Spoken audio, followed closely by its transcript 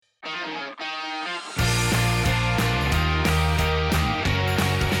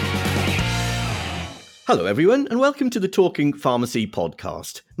Hello, everyone, and welcome to the Talking Pharmacy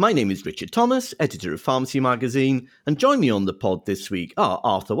podcast. My name is Richard Thomas, editor of Pharmacy Magazine, and join me on the pod this week are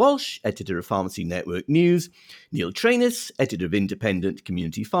Arthur Walsh, editor of Pharmacy Network News, Neil Trainis, editor of Independent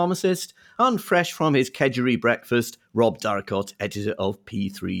Community Pharmacist, and fresh from his kedgeree breakfast, Rob Darracott, editor of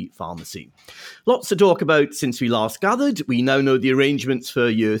P3 Pharmacy. Lots to talk about since we last gathered. We now know the arrangements for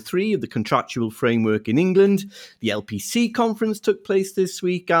year 3 of the contractual framework in England. The LPC conference took place this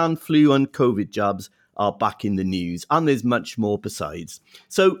week, and flu and COVID jabs are back in the news, and there's much more besides.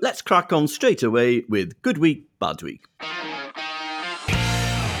 So let's crack on straight away with Good Week, Bad Week.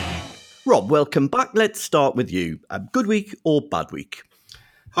 Rob, welcome back. Let's start with you. Good week or bad week?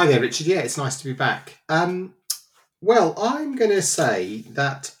 Hi there, Richard. Yeah, it's nice to be back. Well, I'm going to say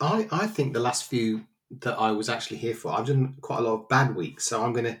that I think the last few that I was actually here for, I've done quite a lot of bad weeks. So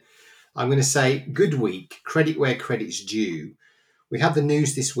I'm going to say good week, credit where credit's due. We had the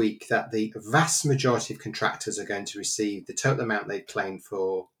news this week that the vast majority of contractors are going to receive the total amount they claimed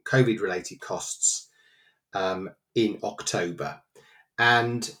for COVID-related costs in October.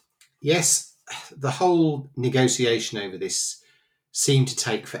 And yes, the whole negotiation over this seemed to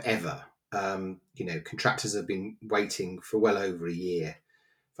take forever. Contractors have been waiting for well over a year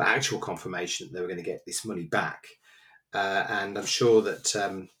for actual confirmation that they were going to get this money back. And I'm sure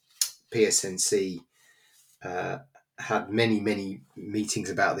that PSNC had many meetings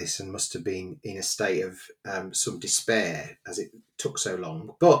about this and must have been in a state of some despair as it took so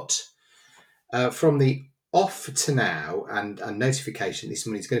long. But from the off to now and notification this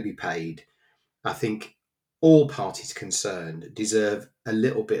money is going to be paid, I think all parties concerned deserve a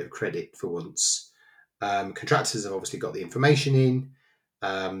little bit of credit for once. Contractors have obviously got the information in.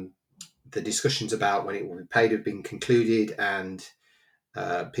 The discussions about when it will be paid have been concluded, and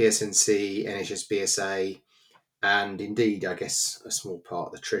PSNC, NHS BSA, and indeed, I guess, a small part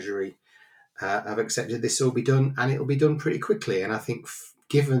of the Treasury have accepted this will be done, and it will be done pretty quickly. And I think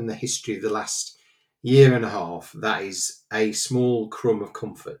given the history of the last year and a half, that is a small crumb of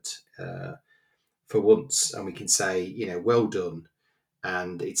comfort for once. And we can say, well done.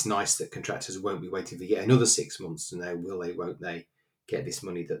 And it's nice that contractors won't be waiting for yet another 6 months to know won't they get this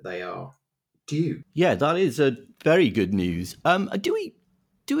money that they are due. Yeah, that is a very good news.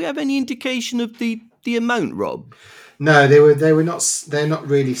 Do we have any indication of the amount, Rob? No, they're not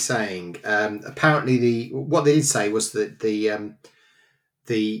really saying. Apparently, what they did say was that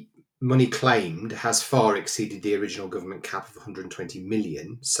the money claimed has far exceeded the original government cap of 120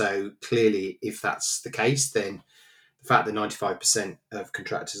 million. So clearly, if that's the case, then the fact that 95% of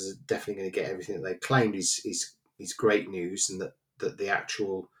contractors are definitely going to get everything that they've claimed is great news, and that the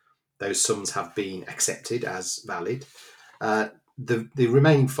actual those sums have been accepted as valid. The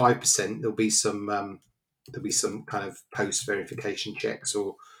remaining 5%, there'll be some kind of post verification checks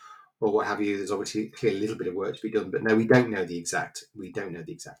or what have you. There's obviously clearly a little bit of work to be done, but no, we don't know the exact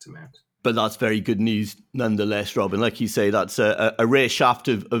amount. But that's very good news nonetheless, Rob. And like you say, that's a rare shaft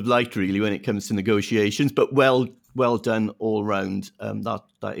of light, really, when it comes to negotiations. But well done all round. That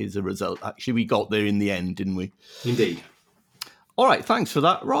is a result. Actually, we got there in the end, didn't we? Indeed. All right, thanks for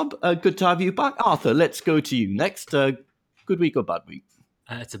that, Rob. Good to have you back. Arthur, let's go to you next. Good week or bad week?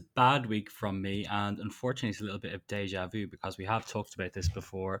 It's a bad week from me, and unfortunately, it's a little bit of deja vu because we have talked about this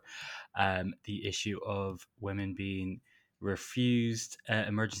before. The issue of women being refused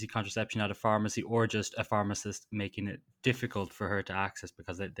emergency contraception at a pharmacy, or just a pharmacist making it difficult for her to access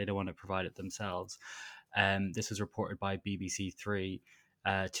because they don't want to provide it themselves. This was reported by BBC Three.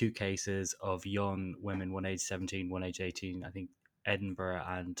 2 cases of young women, one age 17, one age 18, I think Edinburgh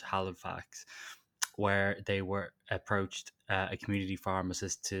and Halifax, where they were approached a community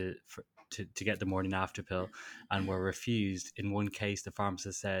pharmacist to get the morning after pill and were refused. In one case, the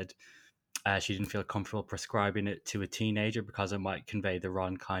pharmacist said she didn't feel comfortable prescribing it to a teenager because it might convey the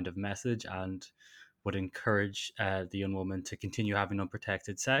wrong kind of message and would encourage the young woman to continue having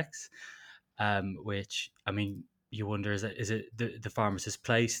unprotected sex, which, I mean, you wonder, is it the pharmacist's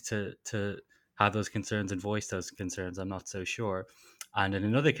place to have those concerns and voice those concerns? I'm not so sure. And in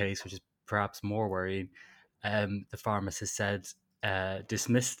another case, which is perhaps more worrying, the pharmacist said,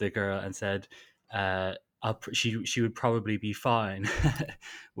 dismissed the girl and said she would probably be fine,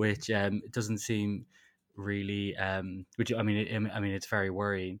 which doesn't seem really. Which I mean, it's very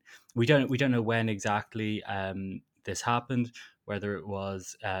worrying. We don't know when exactly this happened, whether it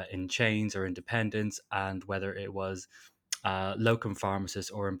was in chains or independents, and whether it was locum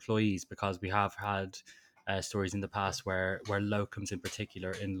pharmacists or employees, because we have had stories in the past where locums, in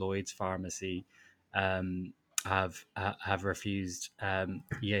particular in Lloyd's Pharmacy, have refused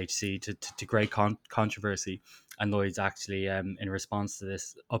EHC to great controversy, and Lloyd's actually, in response to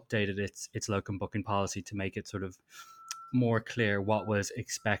this, updated its locum booking policy to make it sort of more clear what was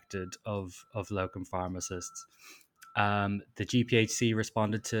expected of locum pharmacists. The GPHC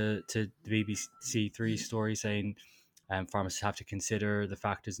responded to the BBC Three story, saying pharmacists have to consider the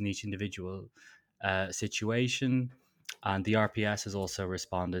factors in each individual situation, and the RPS has also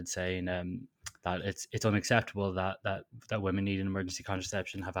responded, saying that it's unacceptable that women needing emergency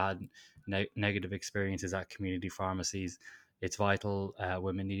contraception have had negative experiences at community pharmacies. It's vital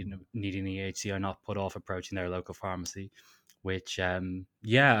women needing EHC are not put off approaching their local pharmacy. Which, I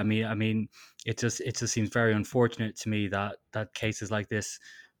mean, it just seems very unfortunate to me that cases like this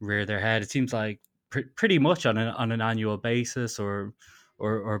rear their head. It seems like pretty much on an annual basis or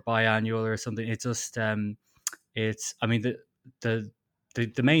biannual or something. It's just it's, I mean, the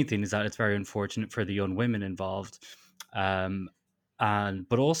main thing is that it's very unfortunate for the young women involved,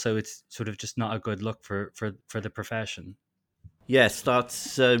 but also it's sort of just not a good look for the profession. Yes,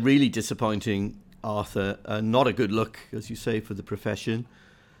 that's really disappointing, Arthur. Not a good look, as you say, for the profession.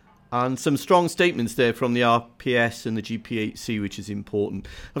 And some strong statements there from the RPS and the GPHC, which is important.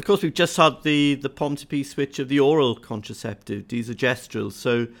 Of course, we've just had the POM-to-P switch of the oral contraceptive, desogestrel,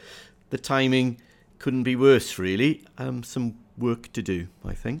 so the timing couldn't be worse, really. Some work to do,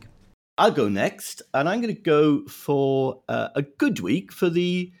 I think. I'll go next, and I'm going to go for a good week for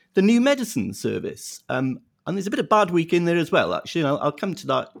the new medicine service. And there's a bit of bad week in there as well, actually. I'll come to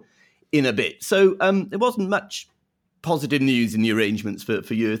that in a bit. So there wasn't much positive news in the arrangements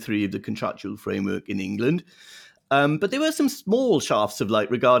for year 3 of the contractual framework in England. But there were some small shafts of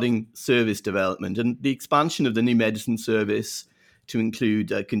light regarding service development, and the expansion of the new medicine service to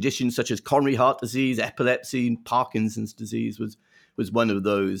include conditions such as coronary heart disease, epilepsy, and Parkinson's disease was one of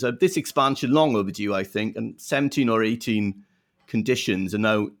those. This expansion, long overdue, I think, and 17 or 18 conditions are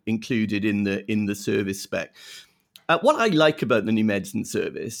now included in the service spec. What I like about the new medicine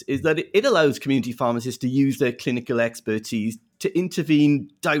service is that it allows community pharmacists to use their clinical expertise to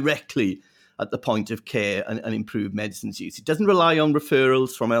intervene directly at the point of care and improve medicines use. It doesn't rely on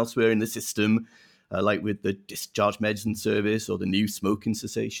referrals from elsewhere in the system, like with the discharge medicine service or the new smoking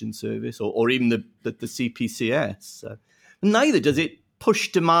cessation service or even the CPCS. Neither does it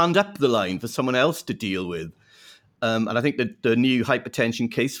push demand up the line for someone else to deal with. And I think that the new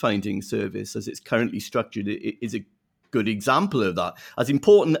hypertension case finding service, as it's currently structured, is a good example of that. As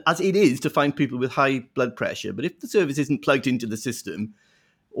important as it is to find people with high blood pressure, but if the service isn't plugged into the system,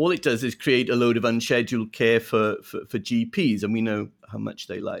 all it does is create a load of unscheduled care for GPs, and we know how much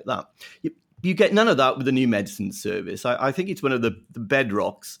they like that. You get none of that with the new medicine service. I think it's one of the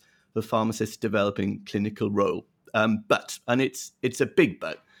bedrocks of pharmacists developing clinical role. But it's a big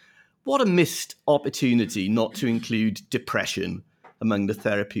but. What a missed opportunity not to include depression among the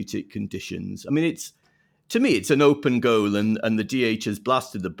therapeutic conditions. I mean, to me, it's an open goal, and the DH has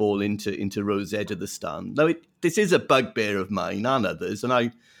blasted the ball into row Z of the stand. Now, this is a bugbear of mine and others, and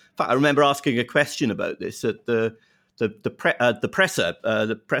in fact, I remember asking a question about this at the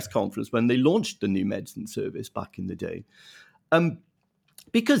press conference when they launched the new medicine service back in the day.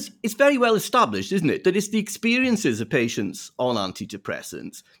 Because it's very well established, isn't it, that it's the experiences of patients on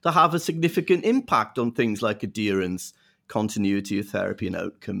antidepressants that have a significant impact on things like adherence, continuity of therapy and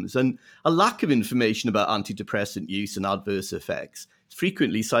outcomes. And a lack of information about antidepressant use and adverse effects is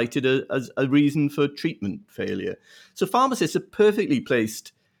frequently cited as a reason for treatment failure. So pharmacists are perfectly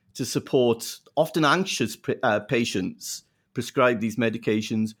placed to support often anxious patients prescribe these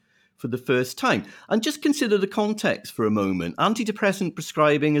medications for the first time. And just consider the context for a moment. Antidepressant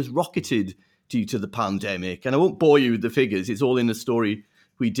prescribing has rocketed due to the pandemic. And I won't bore you with the figures. It's all in a story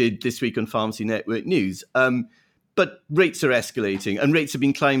we did this week on Pharmacy Network News. But rates are escalating, and rates have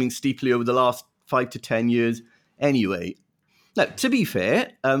been climbing steeply over the last 5 to 10 years anyway. Now, to be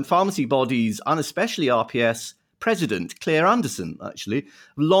fair, pharmacy bodies, and especially RPS President Claire Anderson, actually,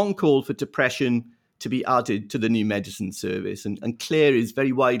 have long called for depression to be added to the new medicine service. And Claire is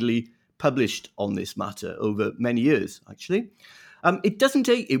very widely published on this matter over many years, actually.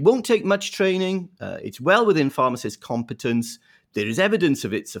 It won't take much training. It's well within pharmacists' competence. There is evidence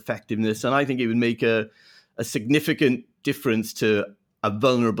of its effectiveness, and I think it would make a significant difference to a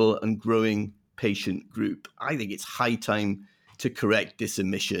vulnerable and growing patient group. I think it's high time to correct this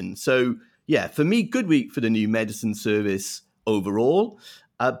omission. So, yeah, for me, good week for the new medicine service overall,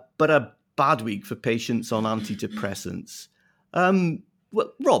 but a bad week for patients on antidepressants.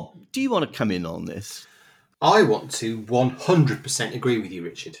 Well, Rob, do you want to come in on this? I want to 100% agree with you,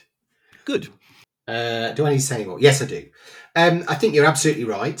 Richard. Good. Do I need to say any more? Yes, I do. I think you're absolutely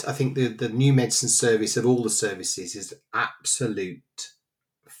right. I think the new medicine service of all the services is absolute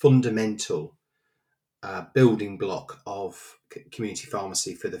fundamental building block of community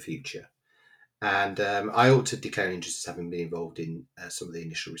pharmacy for the future. And I ought to declare an interest as having been involved in some of the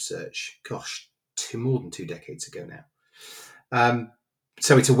initial research. Gosh, more than 2 decades ago now.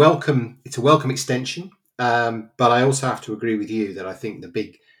 So it's a welcome extension. But I also have to agree with you that I think the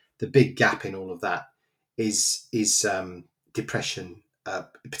big gap in all of that is depression,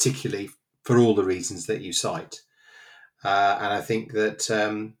 particularly for all the reasons that you cite. And I think that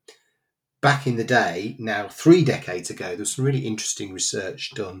back in the day, now 3 decades ago, there was some really interesting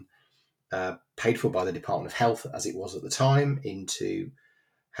research done, paid for by the Department of Health, as it was at the time, into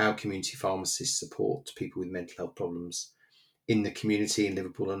how community pharmacists support people with mental health problems in the community in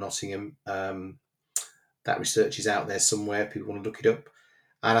Liverpool and Nottingham. That research is out there somewhere. People want to look it up.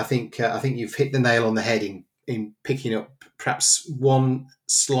 And I think you've hit the nail on the head in picking up perhaps one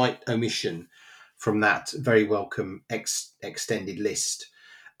slight omission from that very welcome extended list.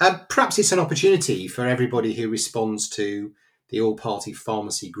 Perhaps it's an opportunity for everybody who responds to the all-party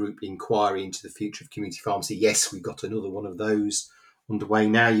pharmacy group inquiry into the future of community pharmacy. Yes, we've got another one of those underway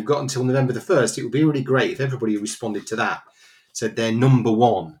now. You've got until November the 1st. It would be really great if everybody who responded to that said their number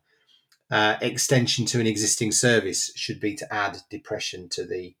one extension to an existing service should be to add depression to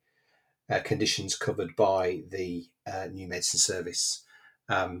the conditions covered by the new medicine service.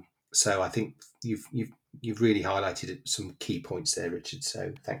 So I think you've really highlighted some key points there, Richard.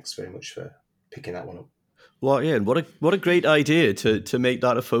 So thanks very much for picking that one up. Well, yeah, and what a great idea to make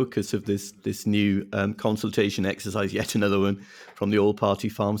that a focus of this new consultation exercise. Yet another one from the All Party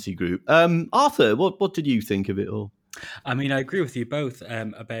Pharmacy Group. Arthur, what did you think of it all? I mean, I agree with you both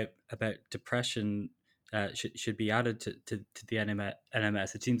about depression should be added to the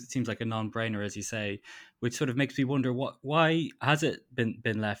NMS. It seems like a non-brainer, as you say, which sort of makes me wonder why has it been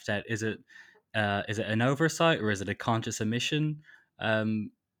left out? Is it an oversight or is it a conscious omission?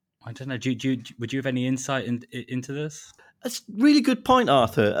 I don't know. Would you have any insight into this? That's a really good point,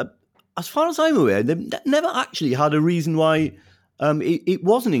 Arthur. As far as I'm aware, they've never actually had a reason why it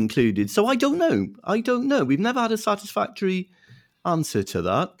wasn't included. So I don't know. We've never had a satisfactory answer to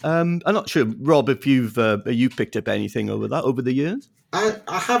that. I'm not sure, Rob, if you picked up anything over the years. I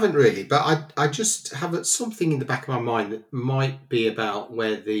haven't really, but I just have something in the back of my mind that might be about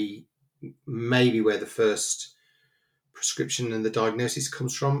where the first prescription and the diagnosis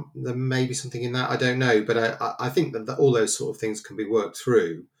comes from. There may be something in that. I don't know, but I think that all those sort of things can be worked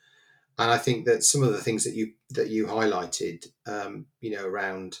through. And I think that some of the things that you highlighted,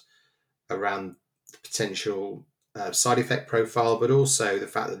 around the potential side effect profile, but also the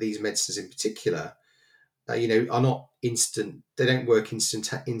fact that these medicines in particular, are not instant. They don't work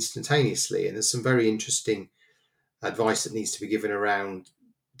instantaneously. And there's some very interesting advice that needs to be given around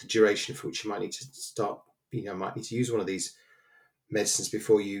the duration for which you might need to start. Might need to use one of these medicines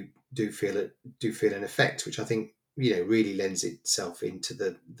before you do feel an effect, which I think really lends itself into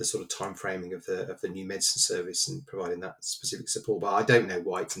the sort of time framing of the new medicine service and providing that specific support. But I don't know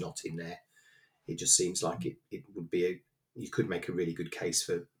why it's not in there. It just seems like it would be you could make a really good case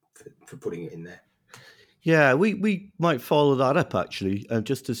for putting it in there. Yeah, we might follow that up actually,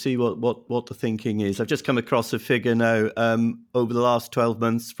 just to see what the thinking is. I've just come across a figure now over the last 12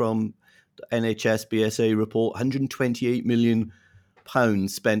 months from the NHS BSA report, £128 million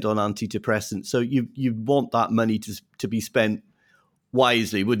spent on antidepressants. So you want that money to be spent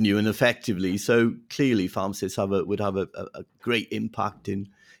wisely, wouldn't you, and effectively. So clearly pharmacists would have a great impact in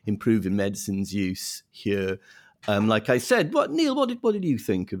improving medicine's use here. Like I said, Neil, what did you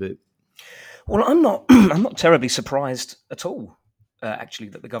think of it? Well, I'm not terribly surprised at all, actually,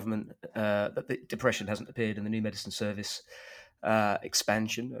 that the government that the depression hasn't appeared in the new medicine service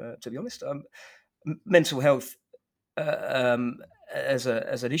expansion. To be honest, mental health as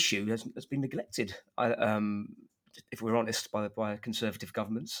an issue has been neglected. If we're honest, by Conservative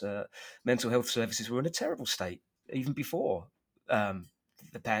governments, mental health services were in a terrible state even before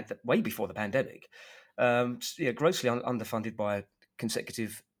way before the pandemic. Grossly underfunded by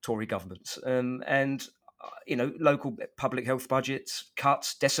consecutive Tory governments, and local public health budgets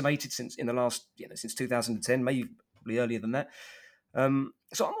cuts decimated since 2010, maybe probably earlier than that.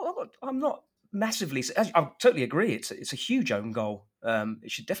 So I'm not massively. I totally agree. It's a huge own goal.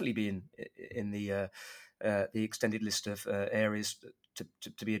 It should definitely be in the extended list of areas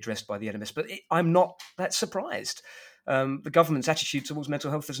to be addressed by the NMS. But I'm not that surprised. The government's attitude towards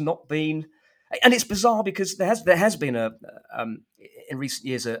mental health has not been. And it's bizarre because there has been in recent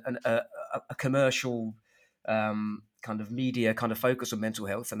years a commercial kind of media kind of focus on mental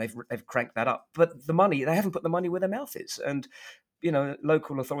health, and they've cranked that up. But they haven't put the money where their mouth is, and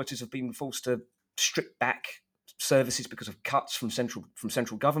local authorities have been forced to strip back services because of cuts from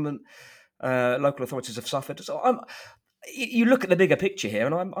central government. Local authorities have suffered. So you look at the bigger picture here,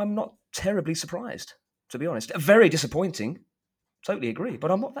 and I'm not terribly surprised, to be honest. Very disappointing. Totally agree,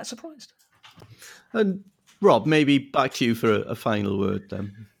 but I'm not that surprised. And Rob, maybe back to you for a final word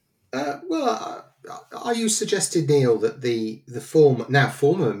then. You suggested, Neil, that the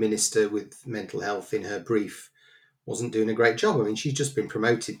former minister with mental health in her brief wasn't doing a great job. I mean, she's just been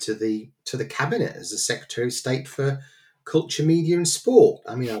promoted to the cabinet as the Secretary of State for Culture, Media and Sport.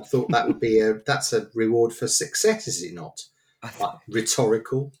 I mean, I thought that would be that's a reward for success, is it not?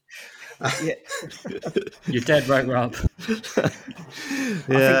 Rhetorical. Yeah. You're dead right, Rob.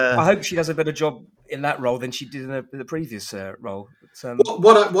 Yeah. I hope she does a better job in that role than she did in the previous role.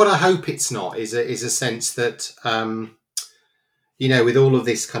 What I hope it's not is a sense that with all of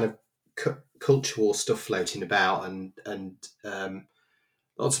this kind of culture war stuff floating about and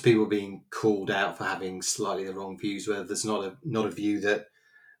lots of people being called out for having slightly the wrong views, whether there's not a view that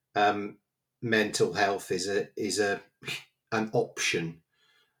mental health is an option.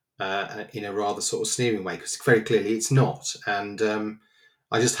 In a rather sort of sneering way, because very clearly it's not. And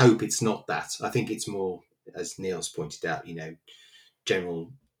I just hope it's not that. I think it's more, as Neil's pointed out,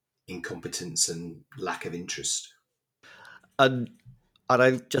 general incompetence and lack of interest. And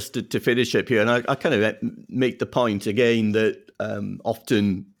I just to finish up here, and I kind of make the point again that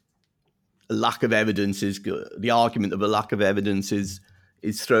often a lack of evidence is the argument of a lack of evidence is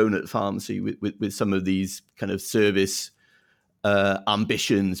thrown at pharmacy with some of these kind of service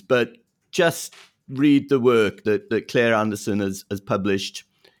ambitions, but just read the work that Claire Anderson has published,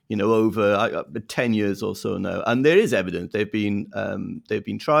 over 10 years or so now, and there is evidence. There've been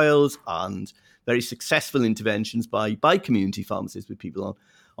trials and very successful interventions by community pharmacists with people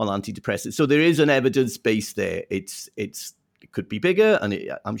on antidepressants. So there is an evidence base there. It could be bigger, and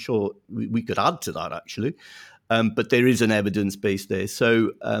I'm sure we could add to that actually, but there is an evidence base there.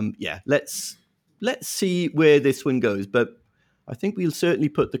 So let's see where this one goes, but I think we'll certainly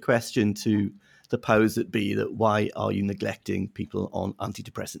put the question to the powers that be that why are you neglecting people on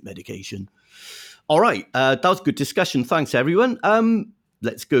antidepressant medication? All right, that was a good discussion. Thanks, everyone.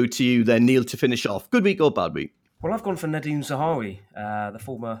 Let's go to you then, Neil, to finish off. Good week or bad week? Well, I've gone for Nadhim Zahawi,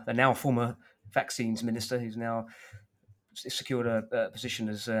 the now former vaccines minister, who's now secured a position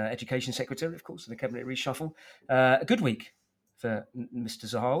as Education Secretary, of course, in the Cabinet reshuffle. A good week for Mr.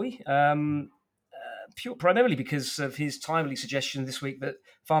 Zahawi. Primarily because of his timely suggestion this week that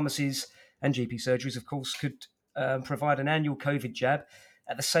pharmacies and GP surgeries, of course, could provide an annual COVID jab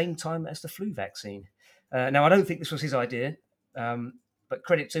at the same time as the flu vaccine. Now, I don't think this was his idea, but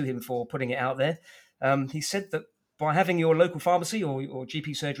credit to him for putting it out there. He said that by having your local pharmacy or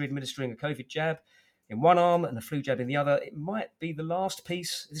GP surgery administering a COVID jab in one arm and the flu jab in the other, it might be the last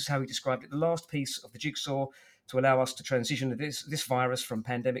piece, this is how he described it, the last piece of the jigsaw to allow us to transition this virus from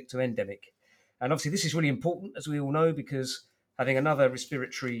pandemic to endemic. And obviously this is really important, as we all know, because having another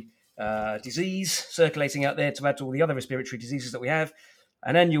respiratory disease circulating out there to add to all the other respiratory diseases that we have,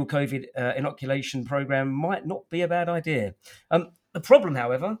 an annual COVID inoculation program might not be a bad idea. The problem,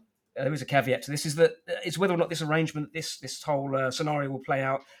 however, there is a caveat to this, is that it's whether or not this arrangement, this whole scenario will play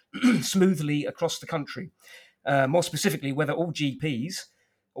out smoothly across the country. More specifically, whether all GPs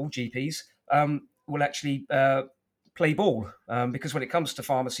will actually play ball, because when it comes to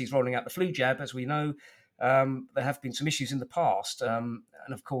pharmacies rolling out the flu jab, as we know, there have been some issues in the past, and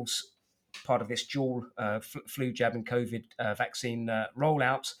of course, part of this dual flu jab and COVID vaccine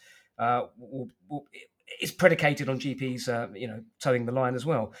rollout is predicated on GPs, towing the line as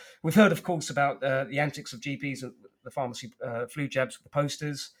well. We've heard, of course, about the antics of GPs and the pharmacy flu jabs with the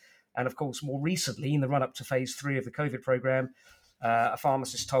posters, and of course, more recently, in the run-up to phase 3 of the COVID program, a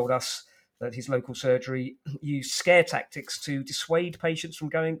pharmacist told us that his local surgery used scare tactics to dissuade patients from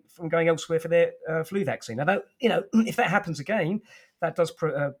going elsewhere for their flu vaccine. Now, if that happens again, that does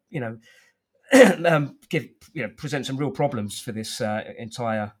present some real problems for this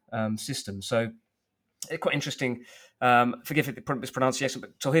entire system. So it's quite interesting. Forgive the mispronunciation,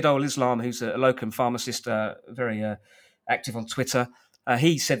 but Tawhid al-Islam, who's a locum pharmacist, very active on Twitter,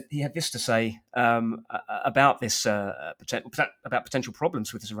 he had this to say about this about potential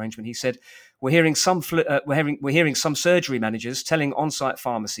problems with this arrangement. He said, "We're hearing some surgery managers telling on-site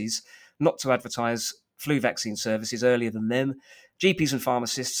pharmacies not to advertise flu vaccine services earlier than them. GPs and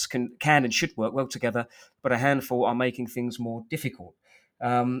pharmacists can and should work well together, but a handful are making things more difficult."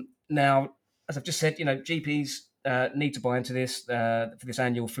 Now, as I've just said, GPs need to buy into this for this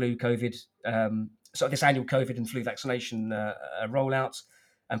annual this annual COVID and flu vaccination rollout,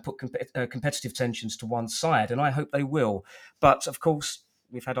 and put competitive tensions to one side. And I hope they will. But of course,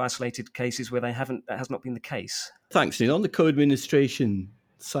 we've had isolated cases where they haven't. That has not been the case. Thanks, Neil. On the co-administration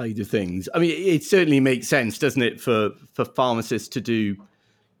side of things, I mean, it certainly makes sense, doesn't it, for pharmacists to do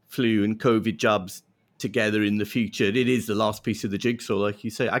flu and COVID jabs together in the future. It is the last piece of the jigsaw, like you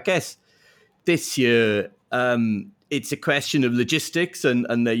say. I guess this year it's a question of logistics,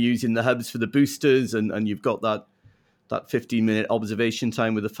 and they're using the hubs for the boosters, and you've got that 15-minute observation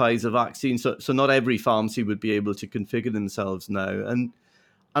time with the Pfizer vaccine. So not every pharmacy would be able to configure themselves now.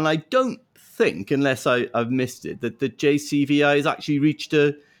 And I don't think, unless I've missed it, that the JCVI has actually reached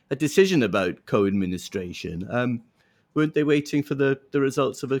a decision about co-administration. Weren't they waiting for the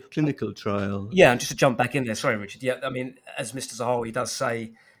results of a clinical trial? Yeah, and just to jump back in there, sorry, Richard. Yeah, I mean, as Mr. Zahawi does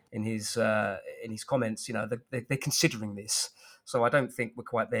say in his comments, they're considering this. So I don't think we're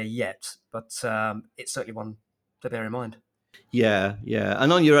quite there yet, but it's certainly one to bear in mind. Yeah.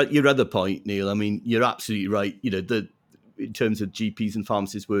 And on your other point, Neil, I mean, you're absolutely right. In terms of GPs and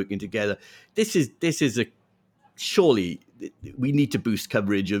pharmacists working together, this is surely we need to boost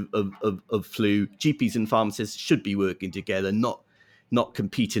coverage of flu. GPs and pharmacists should be working together, not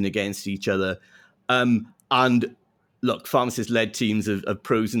competing against each other. And look, pharmacist-led teams have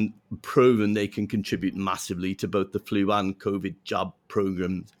proven they can contribute massively to both the flu and COVID jab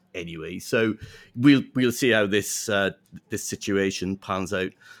programs anyway. So we'll see how this situation pans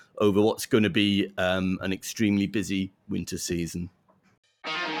out over what's going to be an extremely busy winter season.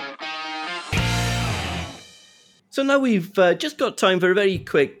 So now we've just got time for a very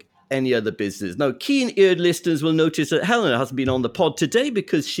quick any other business. Now, keen-eared listeners will notice that Helena hasn't been on the pod today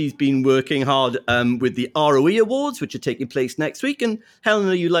because she's been working hard with the ROE Awards, which are taking place next week. And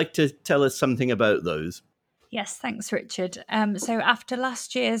Helena, you'd like to tell us something about those? Yes, thanks, Richard. So after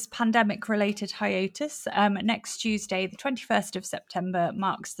last year's pandemic-related hiatus, next Tuesday, the 21st of September,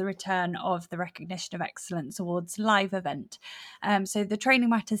 marks the return of the Recognition of Excellence Awards live event. So the Training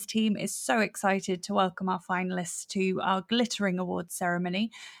Matters team is so excited to welcome our finalists to our glittering awards ceremony,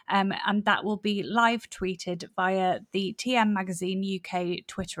 and that will be live tweeted via the TM Magazine UK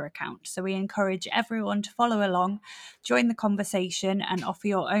Twitter account. So we encourage everyone to follow along, join the conversation, and offer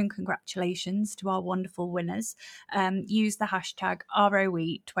your own congratulations to our wonderful winners. Use the hashtag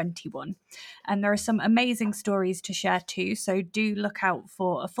ROE21. And there are some amazing stories to share too, so do look out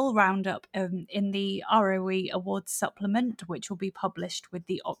for a full roundup in the ROE Awards supplement, which will be published with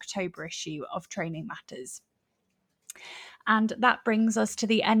the October issue of Training Matters. And that brings us to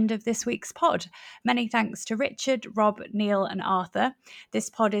the end of this week's pod. Many thanks to Richard, Rob, Neil and Arthur. This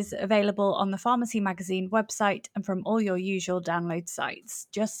pod is available on the Pharmacy Magazine website and from all your usual download sites.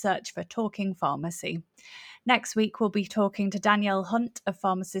 Just search for Talking Pharmacy. Next week, we'll be talking to Danielle Hunt of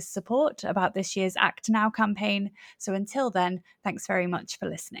Pharmacist Support about this year's Act Now campaign. So until then, thanks very much for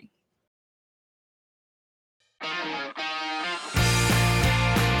listening.